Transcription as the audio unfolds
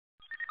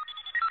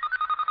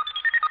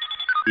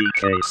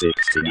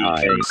EK69.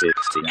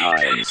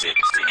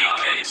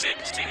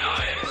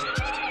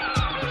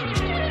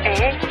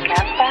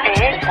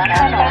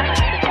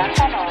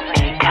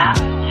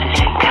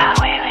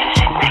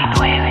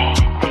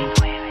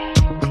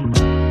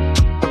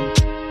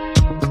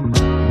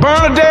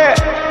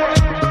 Bernadette,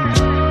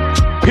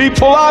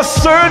 people are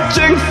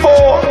searching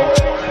for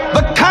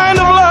the kind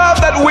of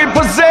love that we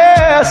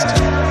possessed.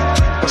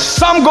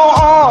 Some go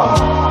on,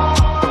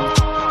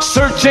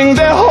 searching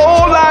their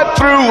whole life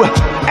through,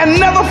 and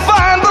never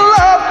find the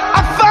love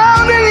I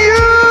found in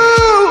you.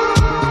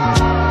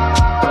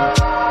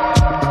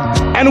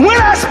 And when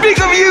I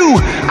speak of you,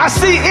 I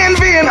see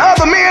envy in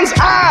other men's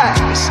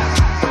eyes,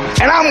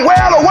 and I'm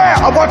well aware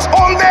of what's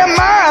on their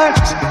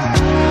minds.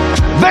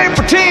 They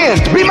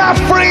pretend to be my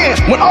friend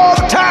when all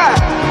the time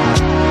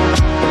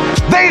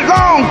they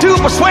long to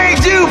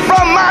persuade you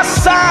from my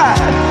side.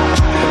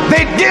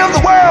 They give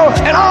the world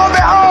and all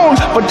they own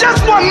for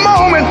just one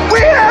moment.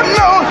 We have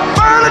known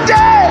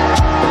Bernadette.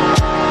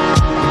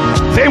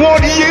 They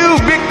want you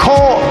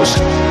because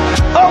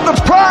of the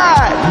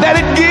pride that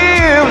it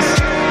gives.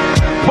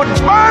 But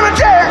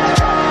Bernadette,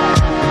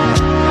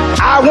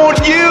 I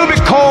want you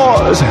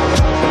because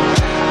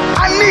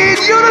I need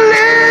you to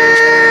live.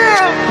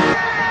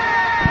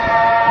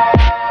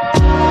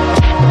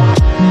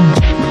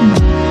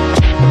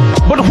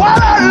 But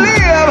while I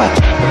live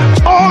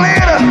only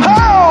to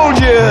hold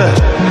you,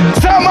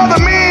 some other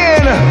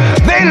men,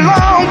 they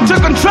long to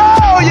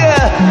control you.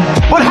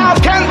 But how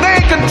can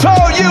they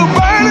control you,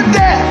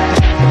 Bernadette,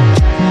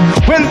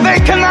 when they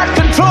cannot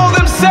control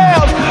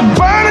themselves?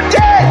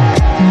 Bernadette,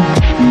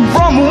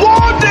 from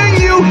wanting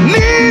you,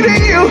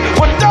 needing you,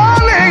 well,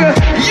 darling,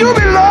 you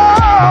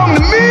belong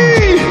to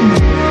me.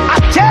 I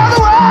tell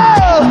the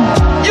world,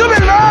 you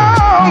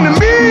belong to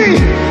me.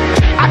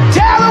 I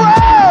tell the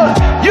world,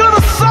 you're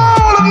the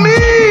soul of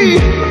me.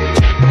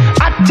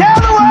 I tell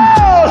the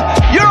world,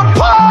 you're a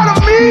part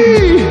of me,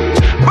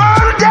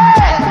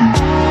 Bernadette.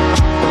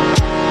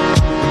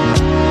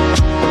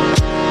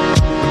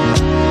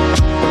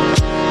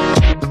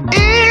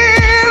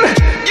 In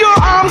your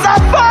arms I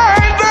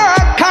find the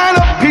kind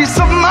of peace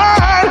of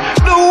mind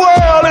the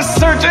world is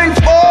searching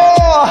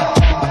for.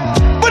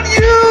 But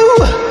you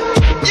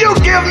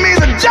give me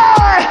the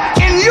joy.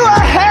 In you I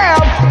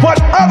have what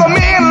other men